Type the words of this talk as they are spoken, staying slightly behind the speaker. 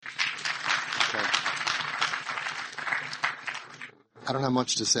I don't have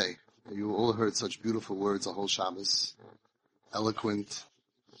much to say. You all heard such beautiful words a whole Shabbos, eloquent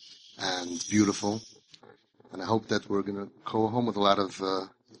and beautiful. And I hope that we're going to go home with a lot of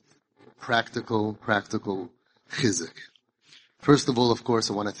practical chizik. First of all, of course,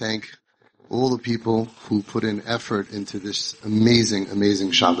 I want to thank all the people who put in effort into this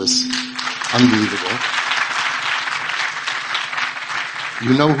amazing Shabbos. Unbelievable.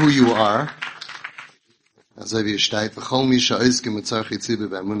 You know who you are. As we state, v'chol mi she'oizkim v'tzarchi tzibur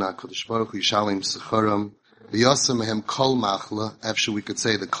b'emunah HaKadosh Baruch Hu yishalim secharam v'yasem mehem kol machla. After we could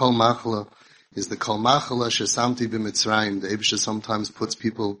say the kol machla is the kol machla shesamti b'mitzrayim. The Eibusha sometimes puts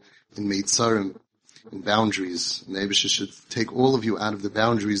people in meitzarim, in boundaries. And the Eibusha should take all of you out of the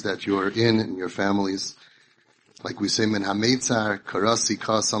boundaries that you are in and your families. Like we say, min ha-meitzar, karasi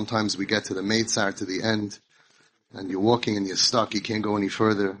ka. Sometimes we get to the meitzar, to the end, and you're walking and you're stuck, you can't go any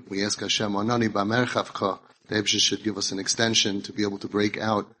further. We ask Hashem, Anani b'merchavcha. The Eibusha should give us an extension to be able to break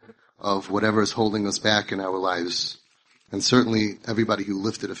out of whatever is holding us back in our lives. And certainly, everybody who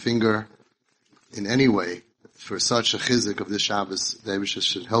lifted a finger in any way for such a chizik of this Shabbos, the Eibusha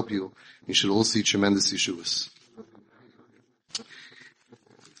should help you. You should all see tremendous yeshuvas.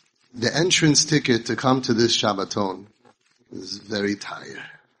 The entrance ticket to come to this Shabbaton is very tired,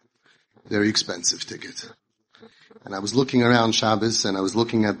 very expensive ticket. And I was looking around Shabbos, and I was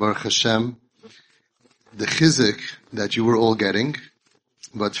looking at Baruch Hashem, the chizik that you were all getting.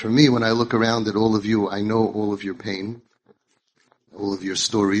 But for me, when I look around at all of you, I know all of your pain, all of your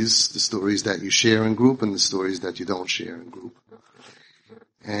stories, the stories that you share in group and the stories that you don't share in group.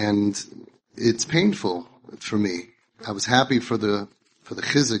 And it's painful for me. I was happy for the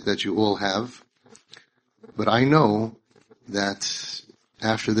chizik that you all have, but I know that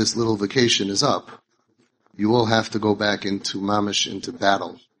after this little vacation is up, you all have to go back into mamish, into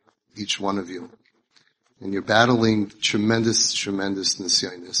battle, each one of you. And you're battling tremendous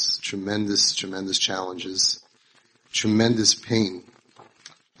nisyonis, tremendous challenges, tremendous pain,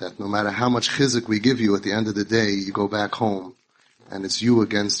 that no matter how much chizik we give you, at the end of the day, you go back home, and it's you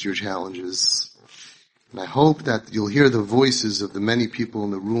against your challenges. And I hope that you'll hear the voices of the many people in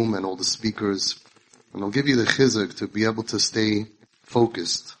the room and all the speakers, and I'll give you the chizik to be able to stay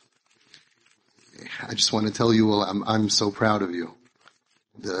focused. I just want to tell you all, I'm so proud of you.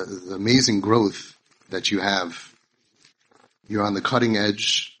 The amazing growth that you have. You're on the cutting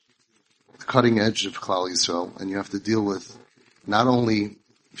edge of Klal Yisrael, and you have to deal with not only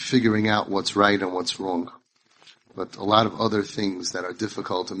figuring out what's right and what's wrong, but a lot of other things that are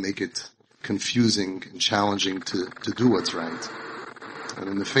difficult to make it confusing and challenging to do what's right. And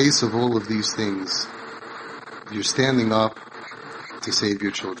in the face of all of these things, you're standing up to save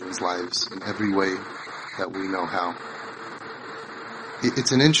your children's lives in every way that we know how.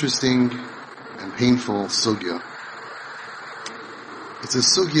 It's an interesting and painful sugya. It's a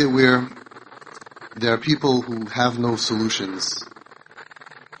sugya where there are people who have no solutions,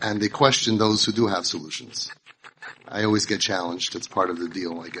 and they question those who do have solutions. I always get challenged. It's part of the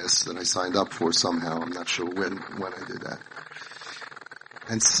deal, I guess, that I signed up for somehow. I'm not sure when I did that.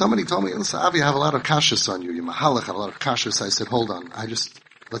 And somebody told me, listen, Avi, I have a lot of kashas on you. Your mahalach had a lot of kashas. I said, hold on.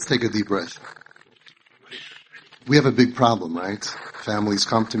 Let's take a deep breath. We have a big problem, right? Families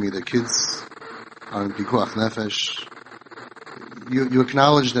come to me, their kids are in pikuach nefesh. You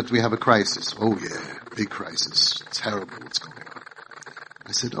acknowledge that we have a crisis. Oh yeah, big crisis. Terrible what's going on.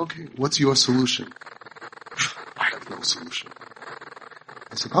 I said, okay, what's your solution? I have no solution.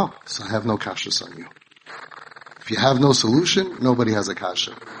 I said, oh, so I have no kashas on you. If you have no solution, nobody has a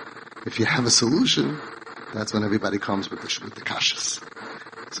kasha. If you have a solution, that's when everybody comes with the kashas.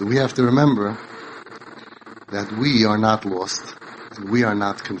 So we have to remember that we are not lost and we are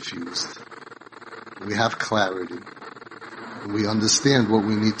not confused. We have clarity. And we understand what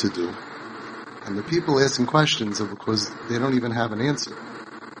we need to do. And the people asking questions are because they don't even have an answer.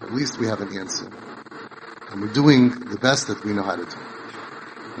 At least we have an answer. And we're doing the best that we know how to do.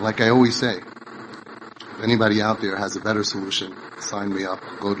 Like I always say, if anybody out there has a better solution, sign me up.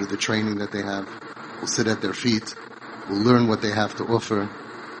 I'll go to the training that they have. We'll sit at their feet. We'll learn what they have to offer.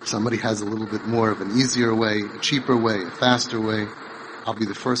 If somebody has a little bit more of an easier way, a cheaper way, a faster way, I'll be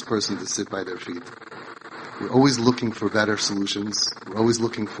the first person to sit by their feet. We're always looking for better solutions. We're always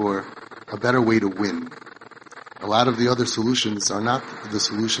looking for a better way to win. A lot of the other solutions are not the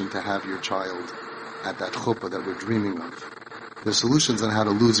solution to have your child at that chuppah that we're dreaming of. They're solutions on how to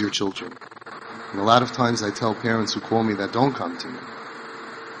lose your children. And a lot of times I tell parents who call me that don't come to me,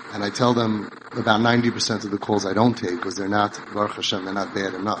 and I tell them about 90% of the calls I don't take because they're not, Baruch Hashem, they're not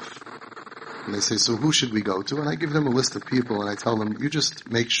bad enough. And they say, so who should we go to? And I give them a list of people and I tell them, you just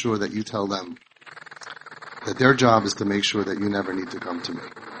make sure that you tell them that their job is to make sure that you never need to come to me.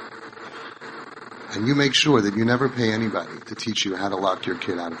 And you make sure that you never pay anybody to teach you how to lock your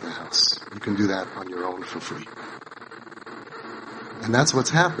kid out of the house. You can do that on your own for free. And that's what's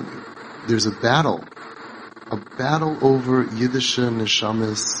happening. There's a battle over Yiddish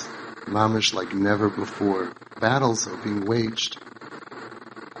neshamas, mamish like never before. Battles are being waged.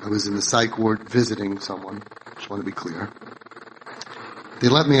 I was in the psych ward visiting someone. Just want to be clear. They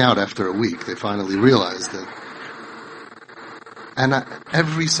let me out after a week. They finally realized that. And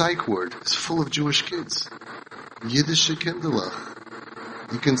every psych ward is full of Jewish kids. Yiddish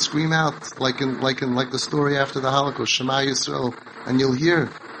kinderlach. You can scream out like the story after the Holocaust, Shema Yisrael, and you'll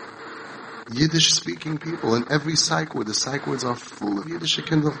hear Yiddish speaking people in every psych ward. The psych wards are full of Yiddish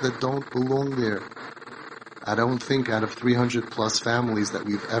kinderlach that don't belong there. I don't think out of 300 plus families that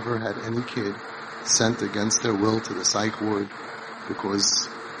we've ever had any kid sent against their will to the psych ward because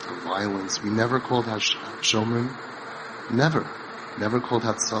of violence. We never called Shomrim. Never called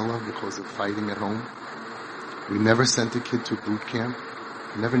Hatzalah because of fighting at home. We never sent a kid to boot camp.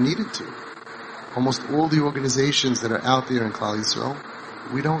 We never needed to. Almost all the organizations that are out there in Klal Yisrael,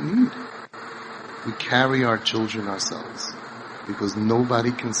 we don't need. We carry our children ourselves because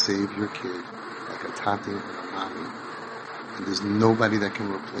nobody can save your kid like a tate and a mami. And there's nobody that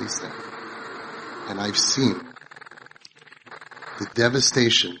can replace that. And I've seen the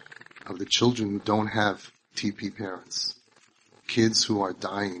devastation of the children who don't have TP parents. Kids who are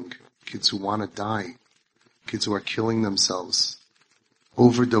dying, kids who want to die, kids who are killing themselves,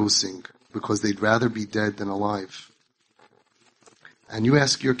 overdosing because they'd rather be dead than alive. And you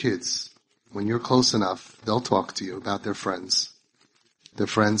ask your kids, when you're close enough, they'll talk to you about their friends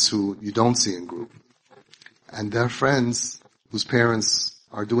who you don't see in group, and their friends whose parents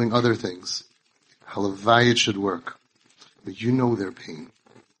are doing other things. Halavai, it should work. But you know their pain.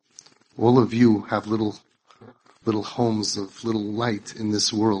 All of you have little homes of little light in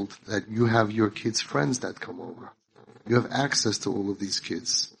this world that you have your kids' friends that come over. You have access to all of these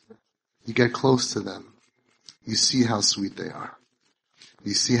kids. You get close to them. You see how sweet they are.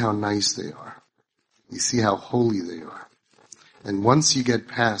 You see how nice they are. You see how holy they are. And once you get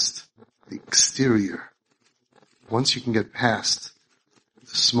past the exterior, once you can get past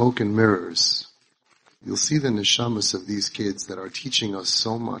the smoke and mirrors, you'll see the neshamas of these kids that are teaching us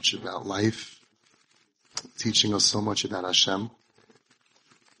so much about life, teaching us so much about Hashem.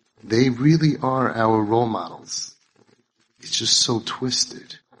 They really are our role models. It's just so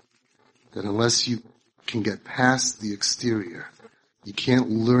twisted that unless you can get past the exterior, you can't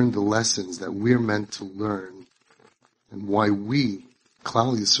learn the lessons that we're meant to learn and why we,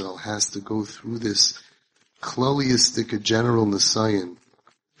 Klal Yisrael, has to go through this klaliistic general nisayon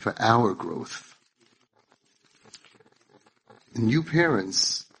for our growth. And you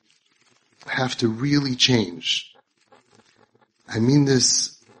parents have to really change. I mean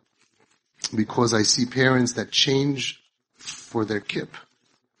this because I see parents that change for their kip,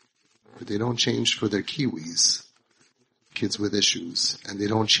 but they don't change for their kiwis, kids with issues, and they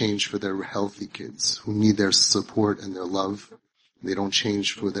don't change for their healthy kids who need their support and their love. They don't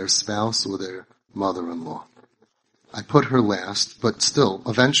change for their spouse or their mother-in-law. I put her last, but still,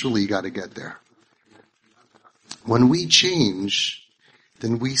 eventually you gotta get there. When we change,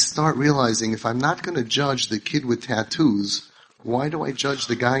 then we start realizing if I'm not going to judge the kid with tattoos, why do I judge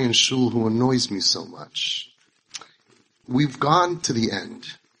the guy in shul who annoys me so much? We've gone to the end.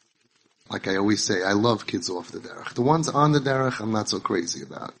 Like I always say, I love kids off the derech. The ones on the derech, I'm not so crazy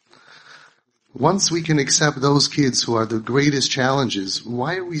about. Once we can accept those kids who are the greatest challenges,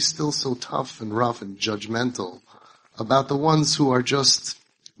 why are we still so tough and rough and judgmental about the ones who are just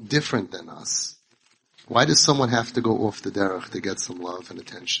different than us? Why does someone have to go off the derech to get some love and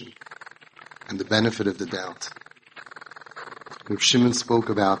attention and the benefit of the doubt? Rav Shimon spoke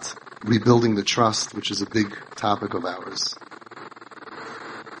about rebuilding the trust, which is a big topic of ours.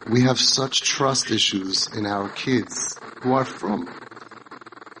 We have such trust issues in our kids who are from,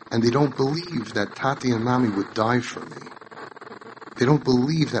 and they don't believe that Tati and Mami would die for me. They don't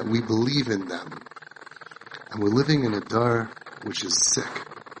believe that we believe in them. And we're living in a dar which is sick.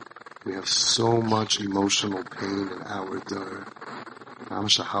 We have so much emotional pain in our dar.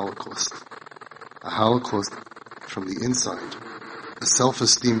 Mamash a Holocaust. A Holocaust from the inside. A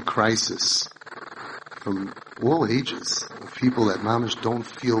self-esteem crisis from all ages of people that mamash don't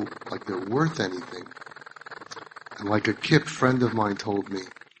feel like they're worth anything. And like a kip friend of mine told me,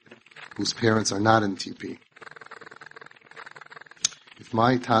 whose parents are not in TP, if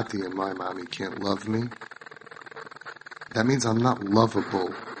my tati and my mommy can't love me, that means I'm not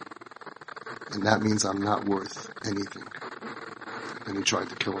lovable. And that means I'm not worth anything. And he tried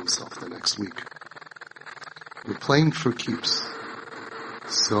to kill himself the next week. We're playing for keeps.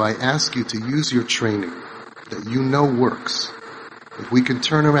 So I ask you to use your training that you know works. If we can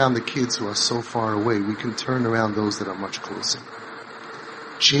turn around the kids who are so far away, we can turn around those that are much closer.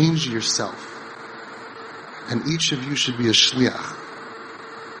 Change yourself. And each of you should be a shliach.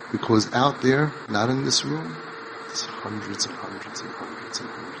 Because out there, not in this room, there's hundreds and hundreds and hundreds and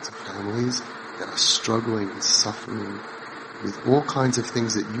hundreds of families that are struggling and suffering with all kinds of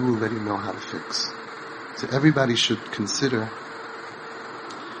things that you already know how to fix. So everybody should consider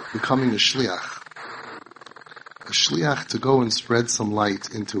becoming a shliach. A shliach to go and spread some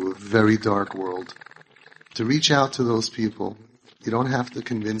light into a very dark world. To reach out to those people. You don't have to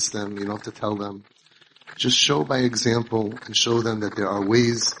convince them. You don't have to tell them. Just show by example and show them that there are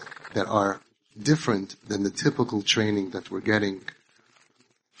ways that are different than the typical training that we're getting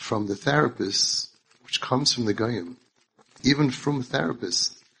from the therapists, which comes from the Goyim. Even from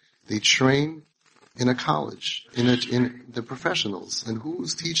therapists, they train in a college, in the professionals. And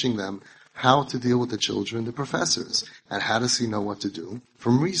who's teaching them how to deal with the children? The professors. And how does he know what to do?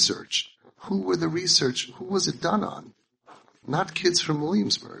 From research. Who was it done on? Not kids from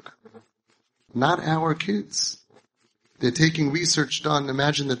Williamsburg. Not our kids. They're taking research done.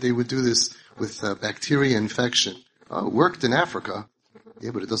 Imagine that they would do this with bacteria infection. Oh, it worked in Africa.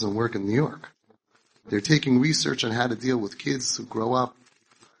 Yeah, but it doesn't work in New York. They're taking research on how to deal with kids who grow up.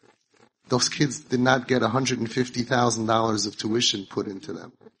 Those kids did not get $150,000 of tuition put into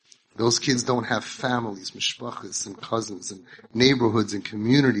them. Those kids don't have families, mishpachas, and cousins, and neighborhoods and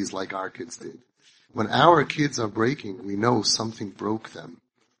communities like our kids did. When our kids are breaking, we know something broke them.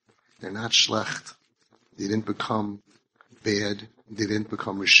 They're not schlecht. They didn't become bad. They didn't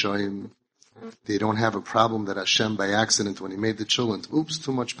become rishoyim. They don't have a problem that Hashem, by accident, when he made the chulent, oops,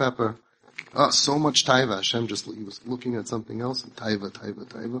 too much pepper. Oh, so much taiva. Hashem he was looking at something else, and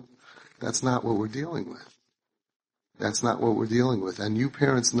taiva. That's not what we're dealing with. That's not what we're dealing with. And you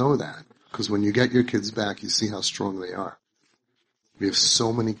parents know that, because when you get your kids back, you see how strong they are. We have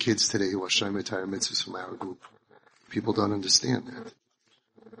so many kids today who are shomer Torah mitzvahs from our group. People don't understand that.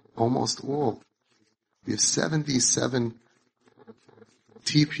 Almost all. We have 77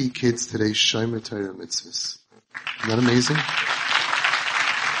 TP kids today shomer Torah mitzvahs. Isn't that amazing?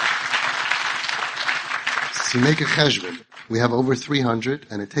 So you make a cheshbon. We have over 300,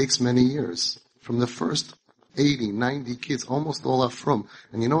 and it takes many years. From the first 80, 90 kids, almost all are frum.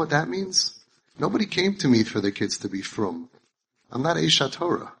 And you know what that means? Nobody came to me for the kids to be frum. I'm not Eisha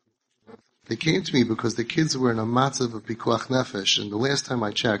Torah. They came to me because the kids were in a matzav of pikuach nefesh, and the last time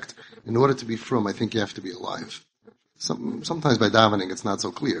I checked, in order to be frum, I think you have to be alive. Sometimes by davening it's not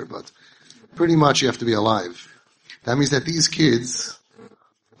so clear, but pretty much you have to be alive. That means that these kids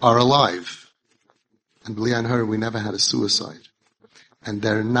are alive. And b'li anhar, we never had a suicide. And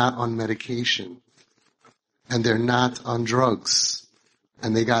they're not on medication. And they're not on drugs.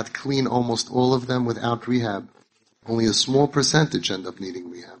 And they got clean, almost all of them, without rehab. Only a small percentage end up needing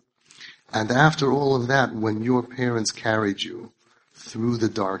rehab. And after all of that, when your parents carried you through the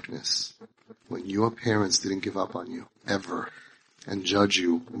darkness, when your parents didn't give up on you, ever, and judge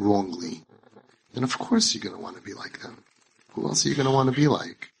you wrongly, then of course you're going to want to be like them. Who else are you going to want to be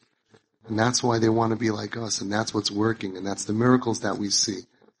like? And that's why they want to be like us, and that's what's working, and that's the miracles that we see.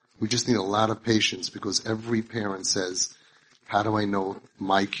 We just need a lot of patience, because every parent says, how do I know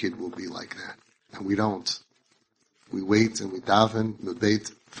my kid will be like that? And we don't. We wait and we daven, we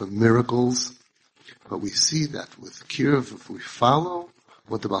wait for miracles, but we see that with Kirv, if we follow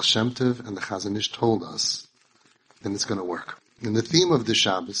what the Baal Shem Tov and the Chazon Ish told us, then it's going to work. And the theme of the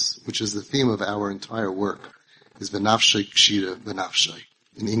Shabbos, which is the theme of our entire work, is V'nafshay kshira v'nafshay.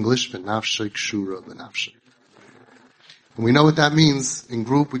 In English, V'nafshay kshura v'nafshay. And we know what that means. In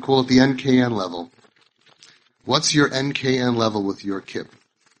group, we call it the NKN level. What's your NKN level with your kip?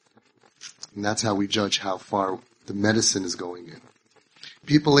 And that's how we judge how far the medicine is going in.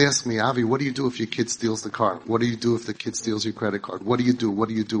 People ask me, Avi, what do you do if your kid steals the car? What do you do if the kid steals your credit card? What do you do? What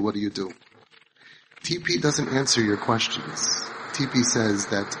do you do? What do you do? TP doesn't answer your questions. TP says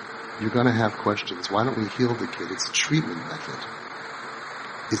that you're going to have questions. Why don't we heal the kid? It's a treatment method.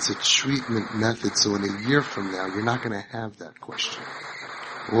 It's a treatment method, so in a year from now, you're not going to have that question.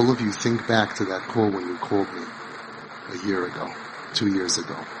 All of you think back to that call when you called me a year ago, 2 years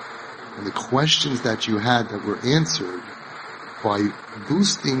ago. And the questions that you had that were answered by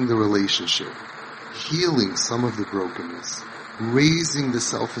boosting the relationship, healing some of the brokenness, raising the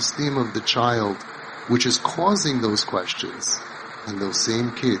self-esteem of the child, which is causing those questions. And those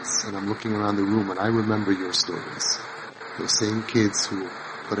same kids, and I'm looking around the room and I remember your stories, those same kids who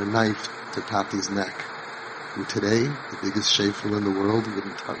put a knife to Tati's neck, who today, the biggest shefel in the world,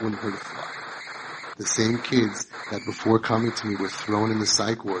 wouldn't hurt a fly. The same kids that before coming to me were thrown in the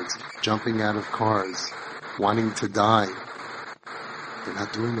psych wards, jumping out of cars, wanting to die. They're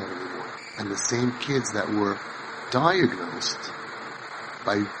not doing that anymore. And the same kids that were diagnosed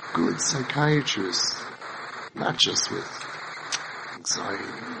by good psychiatrists, not just with anxiety,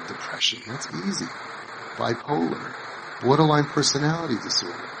 depression, that's easy, bipolar, borderline personality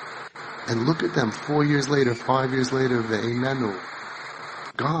disorder. And look at them 4 years later, 5 years later, ve'einenu,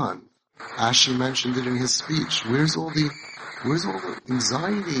 gone. Asher mentioned it in his speech. Where's all the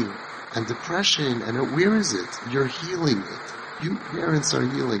anxiety and depression, and where is it? You're healing it. You parents are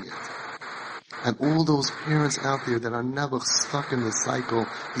healing it. And all those parents out there that are never stuck in the cycle,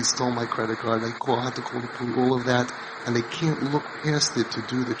 he stole my credit card, I had to call the police, all of that, and they can't look past it to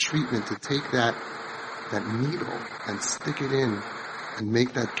do the treatment, to take that needle and stick it in and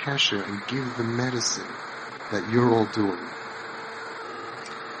make that kesher and give the medicine that you're all doing.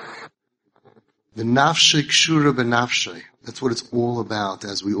 The nafshay kshura benafshay. That's what it's all about.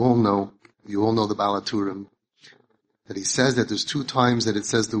 As we all know, you all know the Balaturim, that he says that there's 2 times that it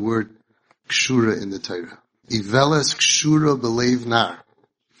says the word kshura in the Torah. Iveles kshura belev nar.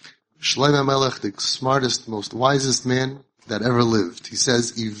 Shlomo Melech, the smartest, most wisest man that ever lived. He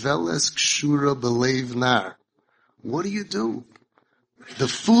says, Iveles kshura belev nar. What do? The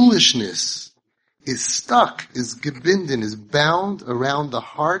foolishness is stuck, is gebinden, is bound around the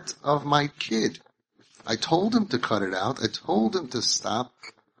heart of my kid. I told him to cut it out. I told him to stop,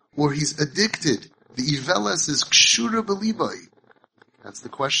 or he's addicted. The Iveles is kshura belibai. That's the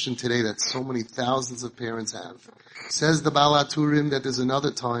question today that so many thousands of parents have. Says the Balaturim that there's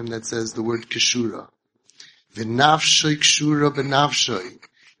another time that says the word kshura. V'nafshay kshura b'nafshay.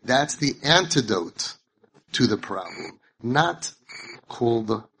 That's the antidote to the problem. Not call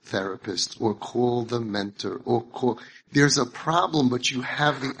the therapist or call the mentor or call. There's a problem, but you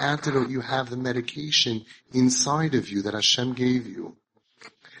have the antidote, you have the medication inside of you that Hashem gave you.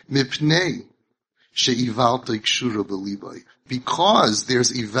 Mipnei she'ivalta kshura b'libai. Because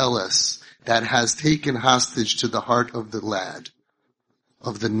there's Iveles that has taken hostage to the heart of the lad,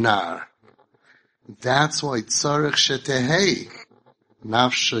 of the nar. That's why tzarech shetehei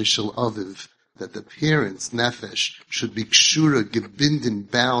nafshay shel aviv, that the parents' nefesh should be kshura, gebinden,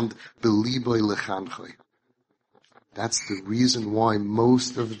 bound, beliboy lechanchoy. That's the reason why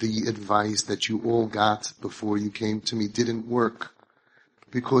most of the advice that you all got before you came to me didn't work.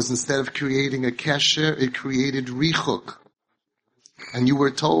 Because instead of creating a kesher, it created richuk. And you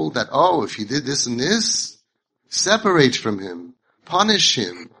were told that, if you did this and this, separate from him, punish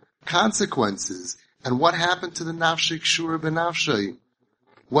him, consequences. And what happened to the nafshay kshura benafshay?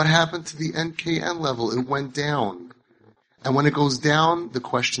 What happened to the NKN level? It went down. And when it goes down, the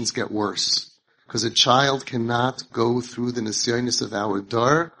questions get worse. Because a child cannot go through the nisyonis of our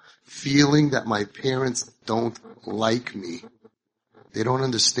dar feeling that my parents don't like me. They don't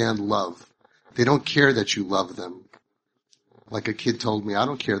understand love. They don't care that you love them. Like a kid told me, I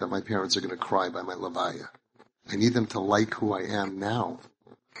don't care that my parents are going to cry by my levaya. I need them to like who I am now.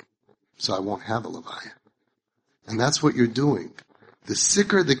 So I won't have a levaya. And that's what you're doing. The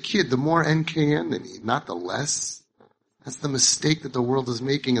sicker the kid, the more NKN they need, not the less. That's the mistake that the world is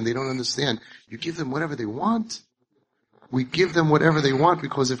making, and they don't understand. You give them whatever they want. We give them whatever they want,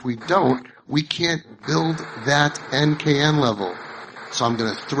 because if we don't, we can't build that NKN level. So I'm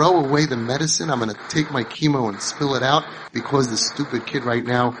going to throw away the medicine. I'm going to take my chemo and spill it out because the stupid kid right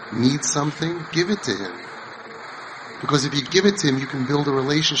now needs something. Give it to him. Because if you give it to him, you can build a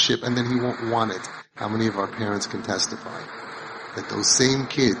relationship and then he won't want it. How many of our parents can testify that those same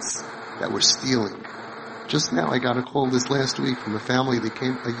kids that were stealing? Just now I got a call this last week from a family that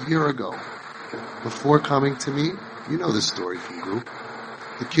came a year ago. Before coming to me, you know the story from group.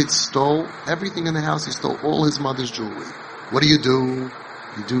 The kid stole everything in the house. He stole all his mother's jewelry. What do?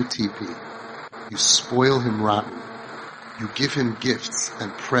 You do TP. You spoil him rotten. You give him gifts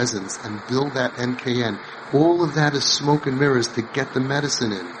and presents and build that NKN. All of that is smoke and mirrors to get the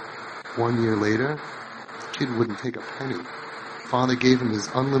medicine in. 1 year later, the kid wouldn't take a penny. Father gave him his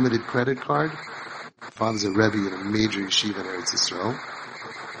unlimited credit card. Father's a Rebbe in a major yeshiva in Eretz Yisrael.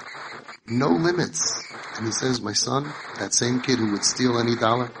 No limits. And he says, my son, that same kid who would steal any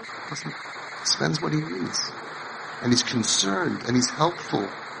dollar, spends what he needs. And he's concerned, and he's helpful,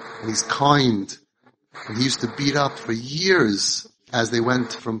 and he's kind. And he used to beat up for years as they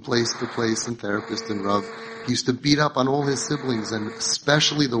went from place to place and therapist and Rav. He used to beat up on all his siblings, and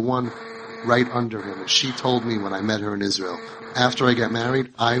especially the one right under him. And she told me when I met her in Israel, after I get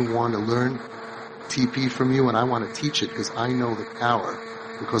married, I want to learn TP from you, and I want to teach it because I know the power.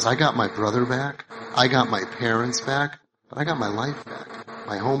 Because I got my brother back, I got my parents back, but I got my life back.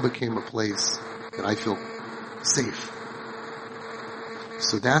 My home became a place that I feel safe.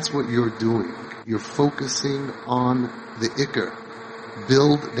 So that's what you're doing. You're focusing on the Iker.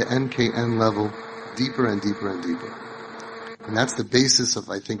 Build the NKN level deeper and deeper and deeper. And that's the basis of,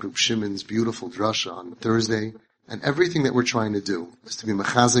 I think, Reb Shimon's beautiful drasha on Thursday. And everything that we're trying to do is to be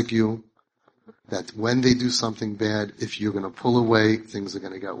mechazik you, that when they do something bad, if you're going to pull away, things are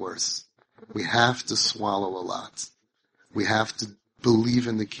going to get worse. We have to swallow a lot. We have to believe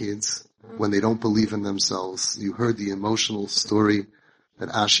in the kids when they don't believe in themselves. You heard the emotional story that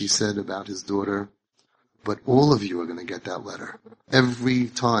Ashi said about his daughter. But all of you are going to get that letter. Every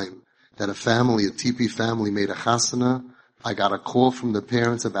time that a family, a TP family made a chasana, I got a call from the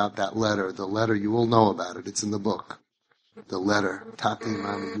parents about that letter. The letter, you all know about it. It's in the book. The letter. Tati,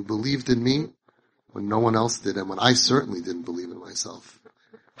 Mami, you believed in me when no one else did and when I certainly didn't believe in myself.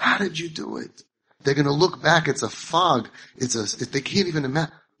 How did you do it? They're going to look back. It's a fog. They can't even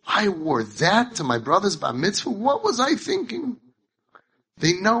imagine. I wore that to my brother's bar mitzvah. What was I thinking?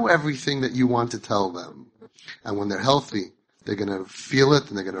 They know everything that you want to tell them. And when they're healthy, they're going to feel it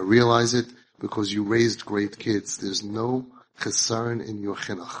and they're going to realize it because you raised great kids. There's no chesron in your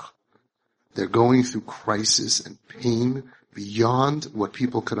chinuch. They're going through crisis and pain beyond what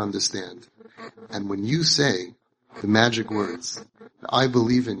people could understand. And when you say the magic words, I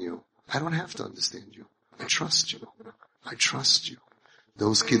believe in you, I don't have to understand you. I trust you. I trust you.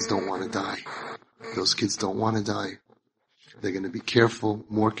 Those kids don't want to die. Those kids don't want to die. They're going to be careful,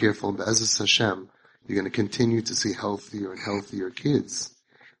 more careful. And Be'ezus Hashem, you're going to continue to see healthier and healthier kids.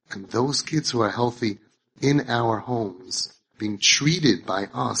 And those kids who are healthy in our homes, being treated by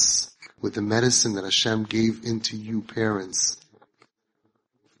us with the medicine that Hashem gave into you parents,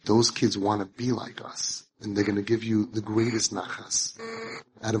 those kids want to be like us. And they're going to give you the greatest nachas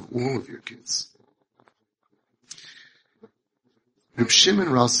out of all of your kids. Reb Shimon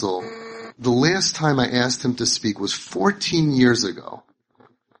Russell, the last time I asked him to speak was 14 years ago.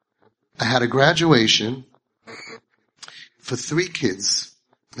 I had a graduation for 3 kids,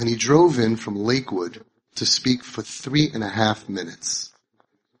 and he drove in from Lakewood to speak for 3.5 minutes.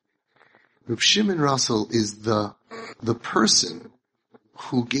 Reb Shimon Russell is the person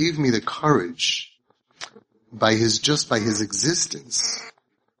who gave me the courage by his existence.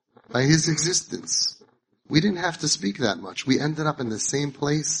 By his existence. We didn't have to speak that much. We ended up in the same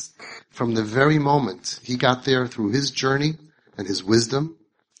place from the very moment he got there through his journey and his wisdom.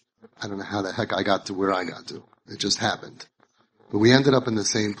 I don't know how the heck I got to where I got to. It just happened. But we ended up in the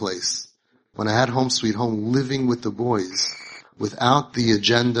same place. When I had Home Sweet Home, living with the boys, without the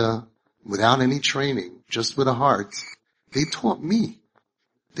agenda, without any training, just with a heart, they taught me.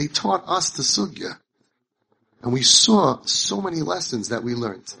 They taught us the sugya. And we saw so many lessons that we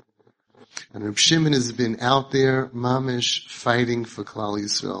learned. And Reb Shimon has been out there, mamish, fighting for Klal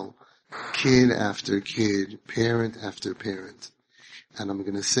Yisrael, kid after kid, parent after parent. And I'm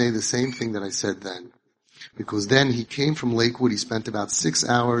going to say the same thing that I said then. Because then he came from Lakewood, he spent about 6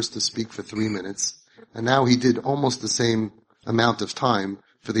 hours to speak for 3 minutes, and now he did almost the same amount of time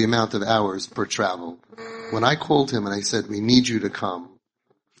for the amount of hours per travel. When I called him and I said, we need you to come,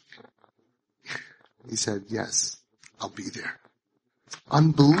 he said, yes, I'll be there.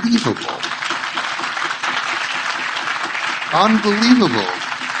 Unbelievable. Unbelievable.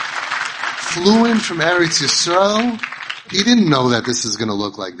 Flew in from Eretz Yisrael. He didn't know that this is going to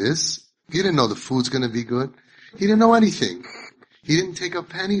look like this. He didn't know the food's going to be good. He didn't know anything. He didn't take a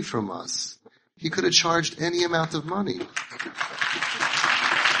penny from us. He could have charged any amount of money.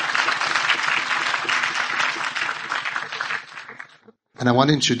 And I want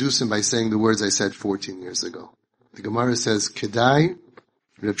to introduce him by saying the words I said 14 years ago. The Gemara says, Kedai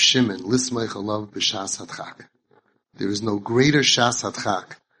Reb Shimon lismay chalav b'shas hadchak. There is no greater shas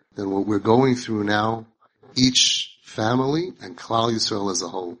hadchak than what we're going through now, each family and Klal Yisrael as a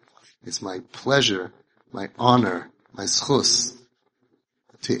whole. It's my pleasure, my honor, my schus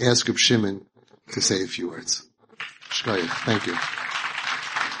to ask Reb Shimon to say a few words. Shkoyach. Thank you.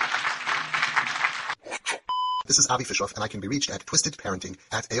 This is Avi Fishoff, and I can be reached at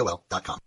twistedparenting@aol.com.